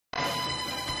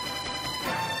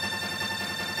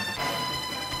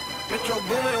Metro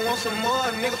Boomin want some more,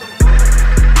 nigga.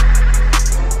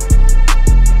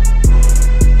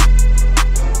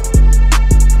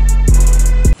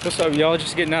 What's up, y'all?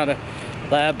 Just getting out of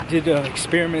lab. Did an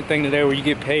experiment thing today where you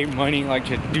get paid money, like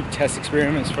to do test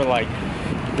experiments for like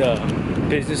the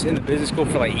business in the business school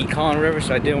for like econ or whatever.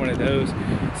 So I did one of those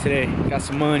today. Got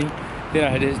some money.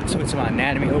 Then I just went to my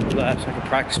anatomy overlap so I can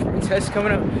practice for a test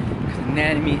coming up. Because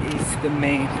anatomy is the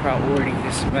main priority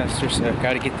this semester, so I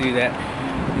got to get through that.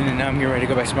 And then I'm getting ready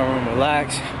to go back to my room and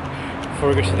relax before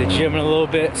we go to the gym in a little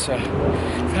bit. So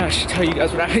I should tell you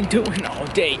guys what I've been doing all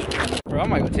day. Bro, I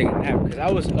might go take a nap because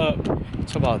I was up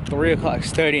till about 3 o'clock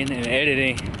studying and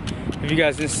editing. If you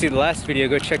guys didn't see the last video,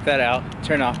 go check that out.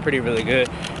 Turned out really good.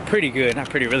 Pretty good, not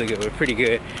pretty really good, but pretty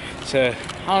good. So I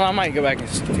don't know, I might go back and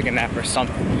take a nap or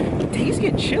something. Days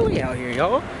get chilly out here,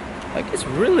 y'all. Like it's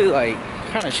really like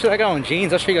kind of chilly. I got on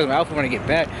jeans. I'll show you guys my outfit when I get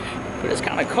back, but it's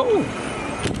kind of cold.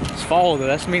 It's fall though.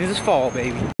 That means it's fall,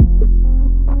 baby.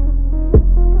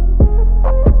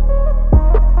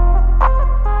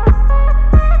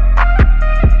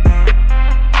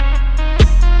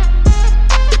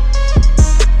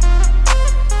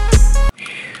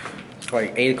 It's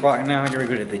like 8 o'clock now. I'm gonna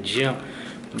go to the gym.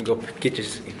 I'm gonna go get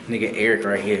this nigga Eric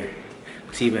right here.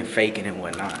 He been faking and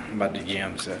whatnot. I'm about to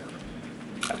gym, so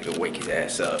I have to go wake his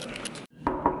ass up.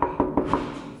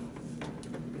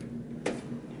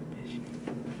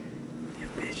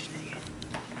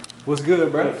 What's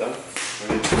good, bro?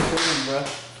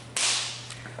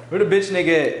 Where the bitch nigga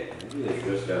at?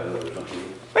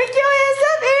 Wake your ass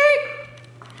up, Eric!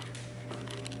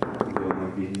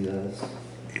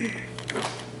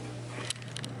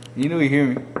 You know you hear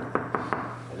me.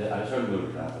 I just heard a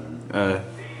little happening.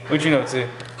 What you know too?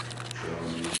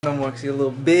 No more, cause he a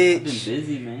little bitch. I've been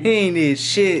busy, man. He ain't did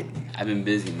shit. I've been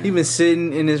busy, man. He been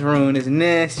sitting in his room, this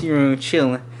nasty room,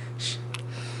 chilling.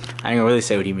 I ain't gonna really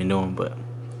say what he been doing, but.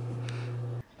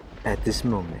 At this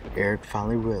moment, Eric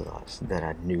finally realized that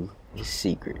I knew his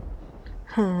secret.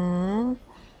 Huh? I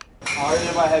already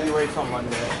did my heavyweights on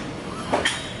Monday.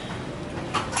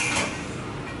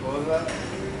 What was that?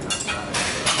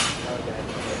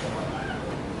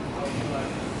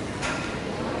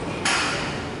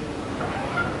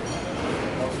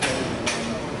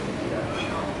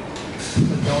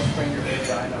 Don't sprain your big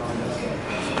guy now on this one.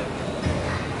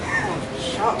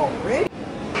 Shot already?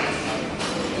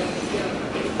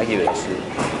 I give it a shoot.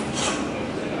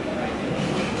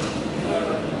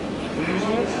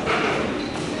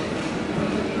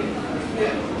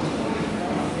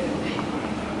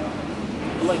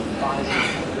 Like 5.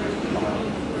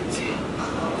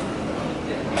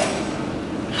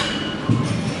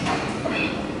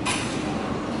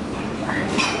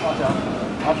 Watch out.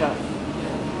 Watch out.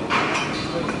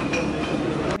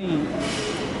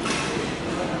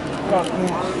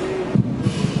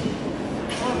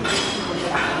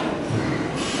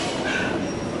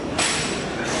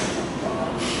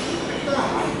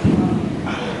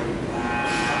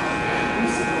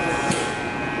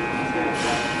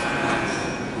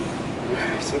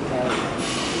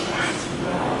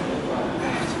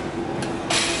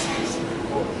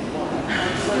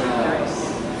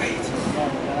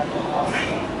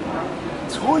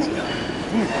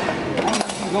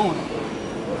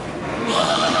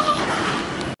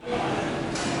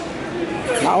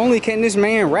 Not only can this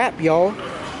man rap, y'all,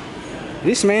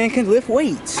 this man can lift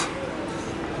weights.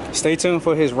 Stay tuned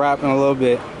for his rap in a little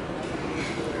bit.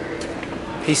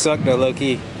 He sucked though, low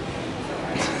key.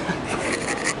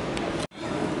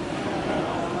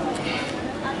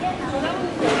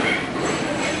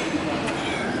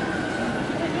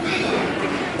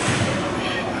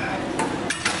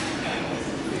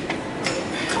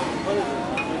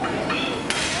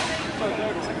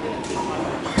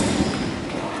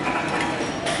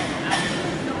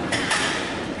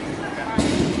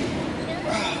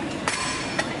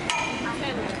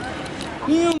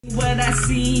 What I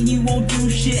seen, you won't do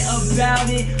shit about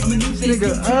it. I'm a new face,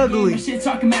 nigga ugly. Shit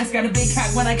talking mask, got a big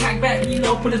cock when I cock back. You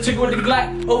know, put a trigger with a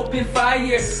Glock, open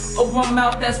fire. Open my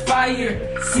mouth, that's fire.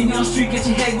 See me on the street, get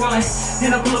your head going.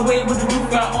 Then I pull away with the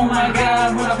roof out. Oh my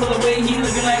god, when I pull away, he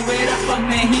looking like where the fuck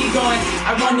man he going?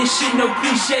 I run this shit, no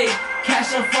cliche.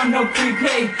 Cash up front, no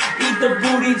prepaid. Eat the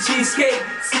booty cheesecake.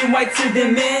 Skin white to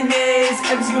the mayonnaise.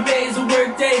 Every single day is a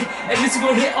work day. Every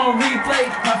single hit on replay.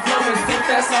 My flow is thick,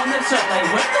 that's on the chart. Like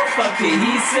what the fuck did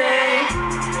he say?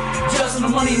 Just on the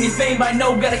money and the fame, I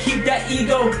know. Gotta keep that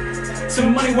ego.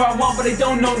 Some money where I want, but I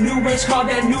don't know. New range, call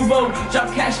that Nouveau. Drop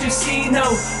cash casino.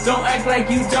 Don't act like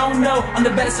you don't know. I'm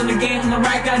the best in the game, on the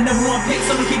rack. I never want picks,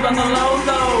 so I'm keep on the low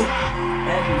low.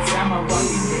 Every time I walk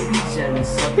in, they be jealous.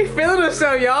 He feeling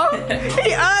himself, y'all.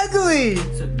 He ugly.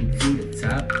 Took me to the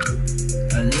top.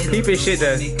 Keep his shit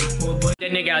though.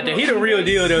 That nigga out there, he the real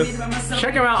deal though.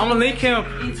 Check him out. I'm gonna link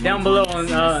him down below on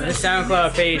his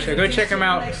SoundCloud page. So go check him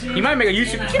out. He might make a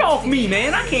YouTube. Get off me,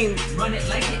 man. I can't.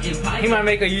 He might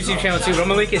make a YouTube channel too. But I'm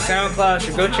gonna link his SoundCloud.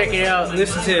 So go check it out.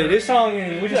 Listen to this song.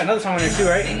 We got another song in there too,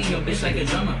 right?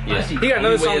 Yeah. He got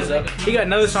another song. He got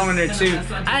another song in there too.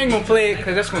 I ain't gonna play it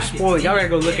because that's gonna spoil it. Y'all gotta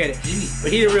go look at it.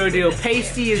 But he the real deal.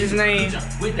 Pasty is his name.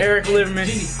 Eric Liverman.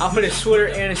 I'll put his Twitter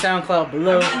and his SoundCloud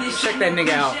below. Check that nigga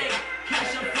out.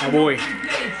 My boy.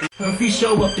 Her free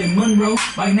show up in Monroe,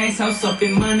 my nice house up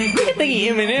in Money. I think he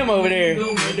Eminem over there.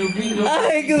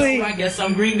 Ugly. I guess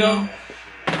I'm gringo.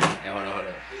 Yeah, hold on.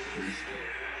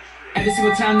 Every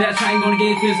single time that I try and go to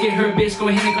get her bitch, go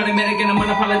ahead and call it medic, and I'm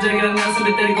unapologetic, and I'm not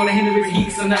sympathetic, go ahead and rip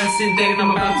geeks, I'm not a synthetic, I'm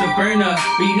about to burn up.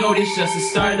 But you know this just a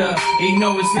startup, and you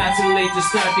know it's not too late to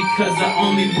start, because the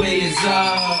only way is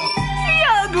up. He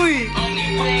ugly.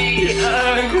 Only way is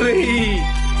Ugly.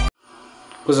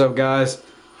 What's up, guys?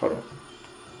 Hold on.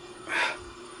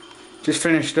 Just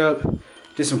finished up.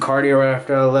 Did some cardio right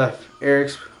after I left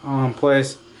Eric's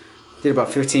place. Did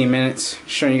about 15 minutes.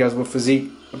 Showing you guys what physique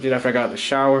I did after I got out of the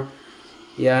shower.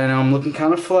 Yeah, I know I'm looking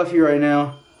kind of fluffy right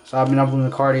now. So I've been up on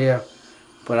the cardio.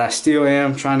 But I still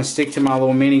am trying to stick to my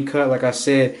little mini cut. Like I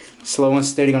said, slow and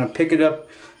steady. Gonna pick it up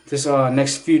this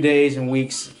next few days and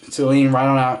weeks to lean right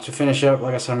on out to finish up.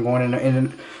 Like I said, I'm going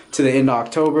to the end of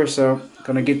October. So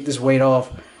gonna get this weight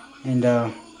off and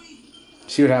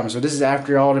see what happens. So this is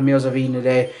after all the meals I've eaten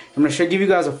today. I'm gonna give you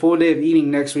guys a full day of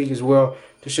eating next week as well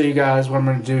to show you guys what I'm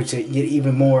gonna do to get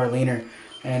even more leaner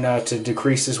and to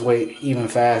decrease this weight even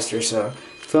faster. So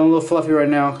feeling a little fluffy right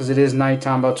now because it is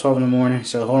nighttime, about 12 in the morning.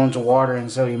 So hold on to water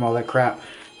and sodium, all that crap.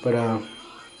 But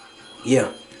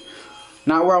yeah,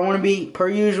 not where I want to be per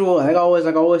usual. Like I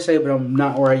always say, but I'm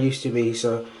not where I used to be.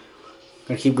 So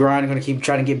gonna keep grinding, gonna keep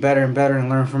trying to get better and better and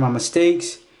learn from my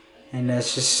mistakes, and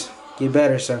let's just get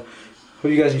better. So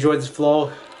hope you guys enjoyed this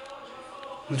vlog,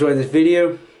 enjoyed this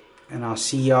video, and I'll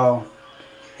see y'all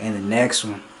in the next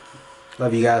one.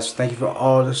 Love you guys. Thank you for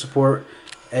all the support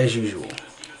as usual.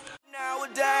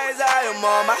 Nowadays I am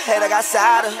on my head, I got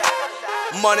sadder.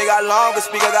 Money got longer,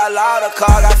 speaker got louder,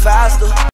 car got faster.